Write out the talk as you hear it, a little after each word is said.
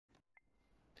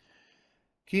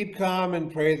Keep calm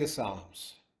and pray the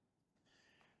Psalms.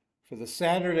 For the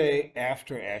Saturday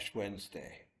after Ash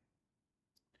Wednesday.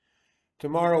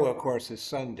 Tomorrow, of course, is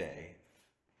Sunday.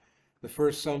 The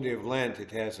first Sunday of Lent.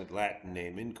 It has a Latin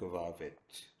name, Incovavit.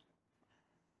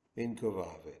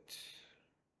 Incovavit.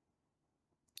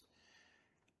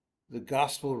 The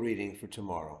gospel reading for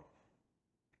tomorrow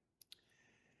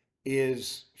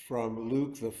is from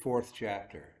Luke, the 4th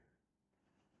chapter,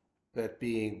 that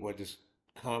being what is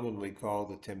commonly called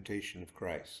the temptation of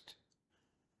Christ.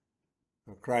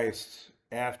 Christ,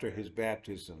 after his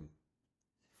baptism,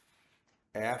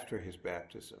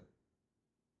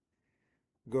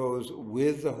 goes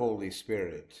with the Holy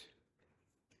Spirit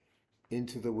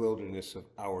into the wilderness of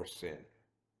our sin,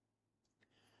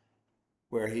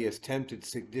 where he is tempted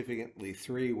significantly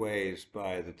 3 ways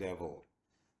by the devil,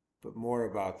 but more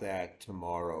about that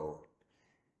tomorrow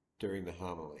during the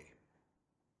homily.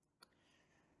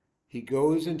 He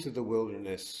goes into the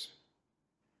wilderness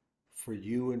for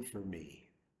you and for me,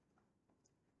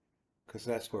 because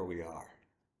that's where we are.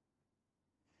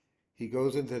 He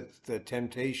goes into the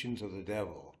temptations of the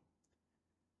devil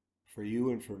for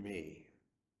you and for me,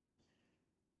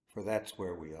 for that's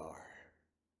where we are.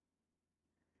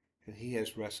 And he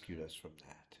has rescued us from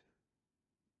that.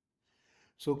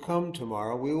 So come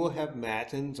tomorrow. We will have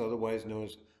matins, otherwise known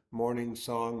as morning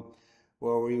song,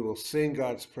 where we will sing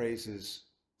God's praises,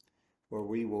 where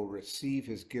we will receive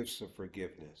his gifts of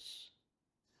forgiveness.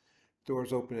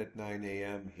 Doors open at 9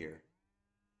 a.m. here.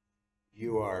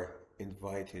 You are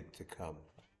invited to come.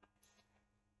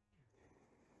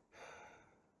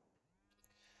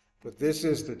 But this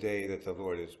is the day that the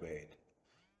Lord has made.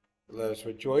 Let us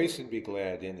rejoice and be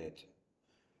glad in it.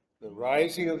 The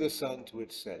rising of the sun to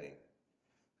its setting.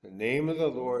 The name of the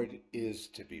Lord is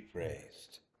to be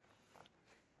praised.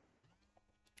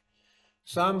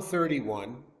 Psalm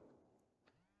 31.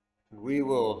 We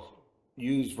will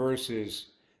use verses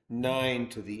 9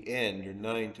 to the end, or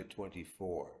 9 to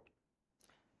 24.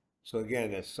 So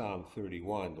again, that's Psalm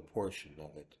 31, the portion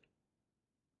of it.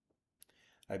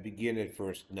 I begin at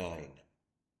verse 9.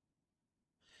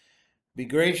 Be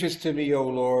gracious to me, O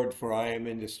Lord, for I am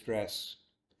in distress.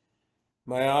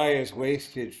 My eye is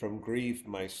wasted from grief,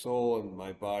 my soul and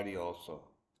my body also.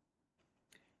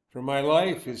 For my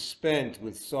life is spent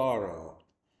with sorrow,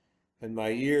 and my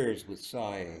years with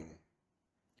sighing.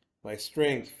 My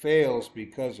strength fails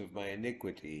because of my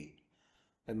iniquity,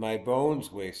 and my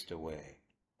bones waste away.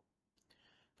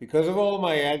 Because of all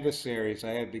my adversaries,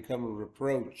 I have become a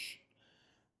reproach,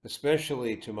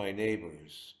 especially to my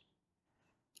neighbors,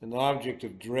 an object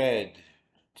of dread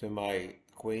to my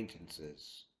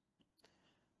acquaintances.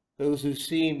 Those who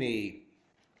see me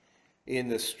in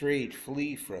the street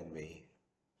flee from me.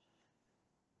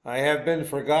 I have been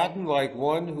forgotten like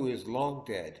one who is long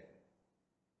dead.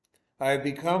 I have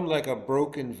become like a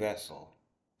broken vessel,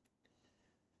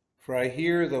 for I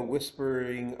hear the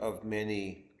whispering of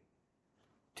many,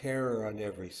 terror on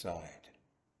every side,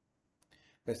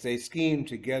 as they scheme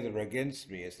together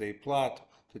against me, as they plot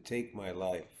to take my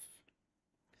life.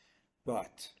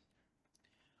 But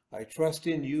I trust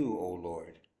in you, O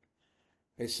Lord.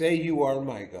 I say you are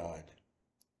my God.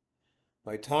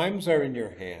 My times are in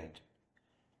your hand.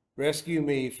 Rescue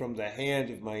me from the hand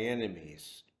of my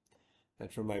enemies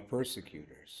and from my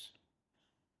persecutors.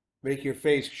 Make your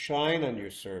face shine on your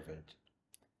servant.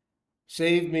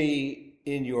 Save me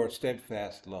in your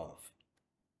steadfast love.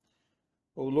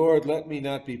 O Lord, let me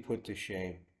not be put to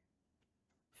shame,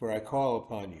 for I call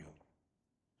upon you.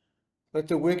 Let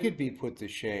the wicked be put to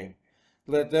shame.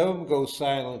 Let them go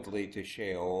silently to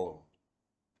Sheol.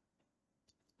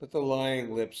 Let the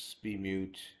lying lips be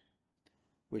mute,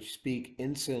 which speak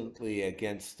insolently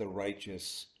against the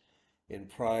righteous in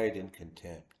pride and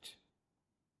contempt.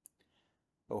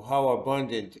 Oh, how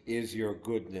abundant is your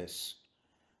goodness,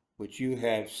 which you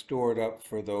have stored up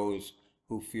for those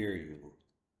who fear you,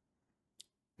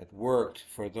 and worked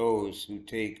for those who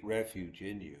take refuge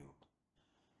in you,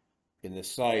 in the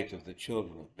sight of the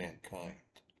children of mankind.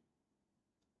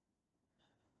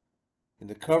 In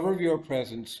the cover of your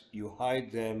presence, you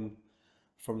hide them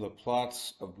from the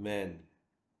plots of men.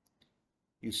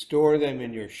 You store them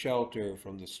in your shelter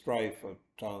from the strife of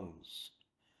tongues.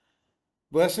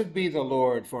 Blessed be the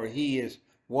Lord, for he has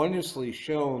wondrously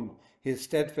shown his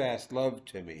steadfast love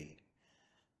to me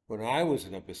when I was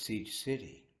in a besieged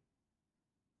city.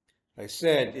 I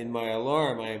said, in my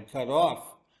alarm, I am cut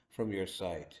off from your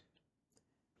sight.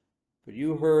 But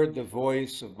you heard the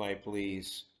voice of my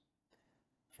pleas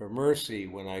for mercy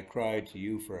when I cried to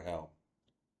you for help.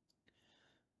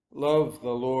 Love the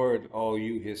Lord, all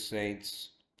you his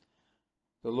saints.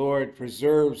 The Lord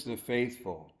preserves the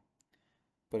faithful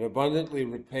but abundantly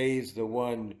repays the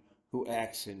one who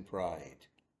acts in pride.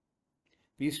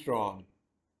 Be strong,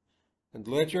 and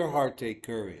let your heart take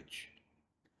courage,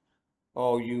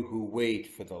 all you who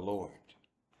wait for the Lord.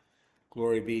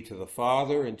 Glory be to the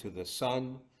Father, and to the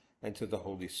Son, and to the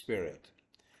Holy Spirit,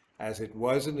 as it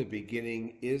was in the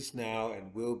beginning, is now,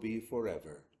 and will be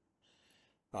forever.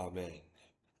 Amen.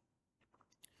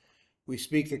 We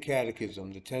speak the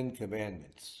Catechism, the 10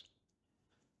 Commandments.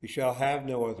 You shall have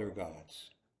no other gods.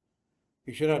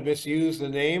 You shall not misuse the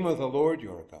name of the Lord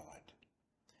your God.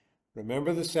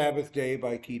 Remember the Sabbath day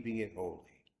by keeping it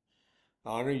holy.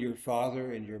 Honor your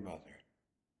father and your mother.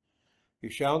 You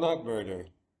shall not murder.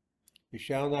 You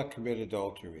shall not commit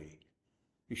adultery.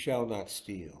 You shall not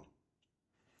steal.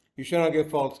 You shall not give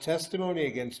false testimony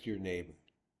against your neighbor.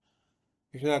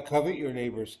 You shall not covet your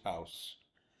neighbor's house.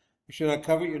 You shall not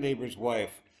covet your neighbor's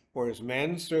wife, or his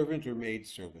manservant or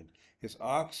maidservant, his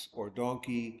ox or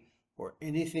donkey, or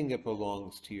anything that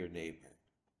belongs to your neighbor.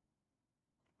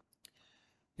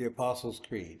 The Apostles'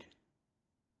 Creed.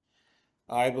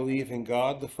 I believe in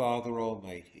God the Father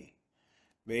Almighty,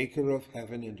 maker of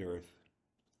heaven and earth,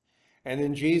 and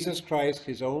in Jesus Christ,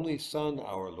 his only Son,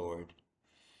 our Lord,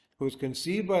 who was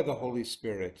conceived by the Holy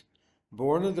Spirit,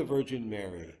 born of the Virgin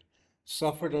Mary,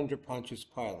 suffered under Pontius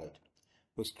Pilate,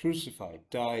 was crucified,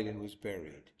 died, and was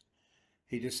buried.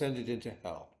 He descended into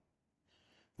hell.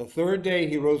 The third day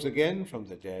he rose again from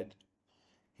the dead.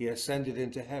 He ascended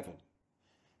into heaven,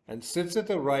 and sits at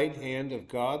the right hand of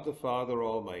God the Father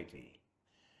Almighty.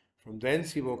 From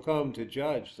thence he will come to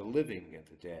judge the living and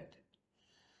the dead.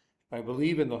 I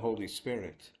believe in the Holy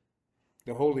Spirit,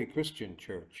 the holy Christian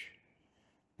Church,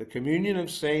 the communion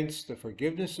of saints, the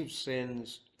forgiveness of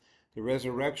sins, the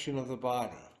resurrection of the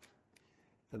body,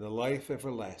 and the life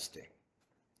everlasting.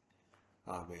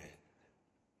 Amen.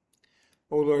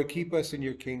 O Lord, keep us in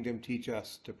your kingdom, teach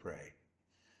us to pray.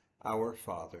 Our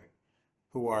Father,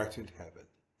 who art in heaven,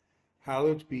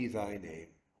 hallowed be thy name.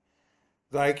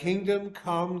 Thy kingdom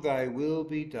come, thy will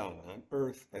be done, on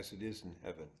earth as it is in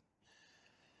heaven.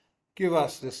 Give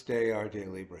us this day our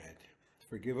daily bread.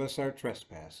 Forgive us our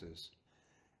trespasses,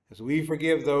 as we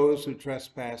forgive those who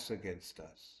trespass against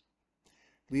us.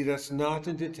 Lead us not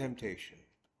into temptation,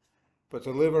 but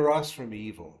deliver us from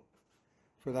evil.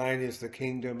 For thine is the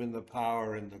kingdom and the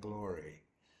power and the glory,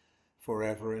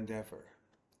 forever and ever.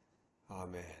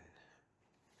 Amen.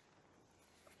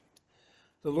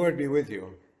 The Lord be with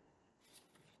you.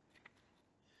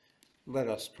 Let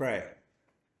us pray.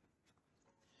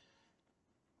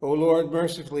 O Lord,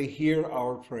 mercifully hear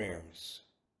our prayers,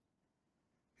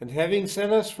 and having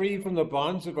set us free from the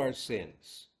bonds of our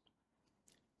sins,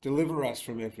 deliver us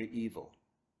from every evil.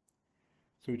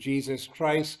 Through Jesus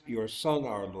Christ, your Son,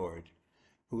 our Lord,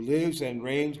 who lives and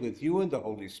reigns with you in the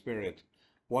Holy Spirit,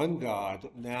 one God,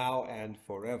 now and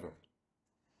forever.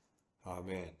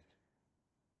 Amen.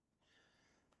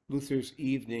 Luther's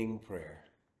Evening Prayer.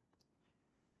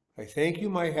 I thank you,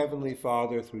 my heavenly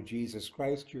Father, through Jesus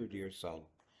Christ, your dear Son,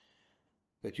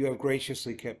 that you have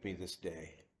graciously kept me this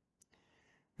day.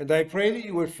 And I pray that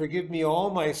you would forgive me all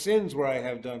my sins where I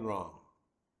have done wrong,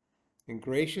 and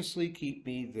graciously keep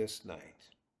me this night.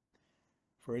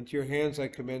 For into your hands I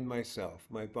commend myself,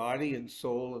 my body and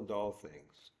soul and all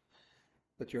things.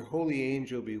 Let your holy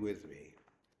angel be with me,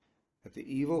 that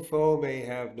the evil foe may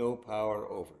have no power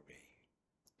over me.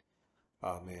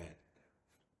 Amen.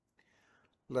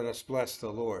 Let us bless the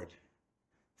Lord.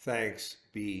 Thanks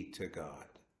be to God.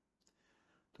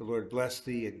 The Lord bless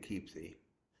thee and keep thee.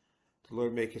 The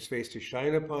Lord make his face to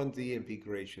shine upon thee and be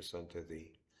gracious unto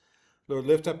thee. Lord,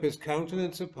 lift up his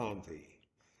countenance upon thee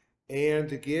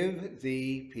and give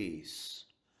thee peace.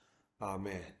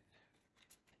 Amen.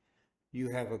 You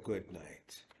have a good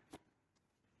night.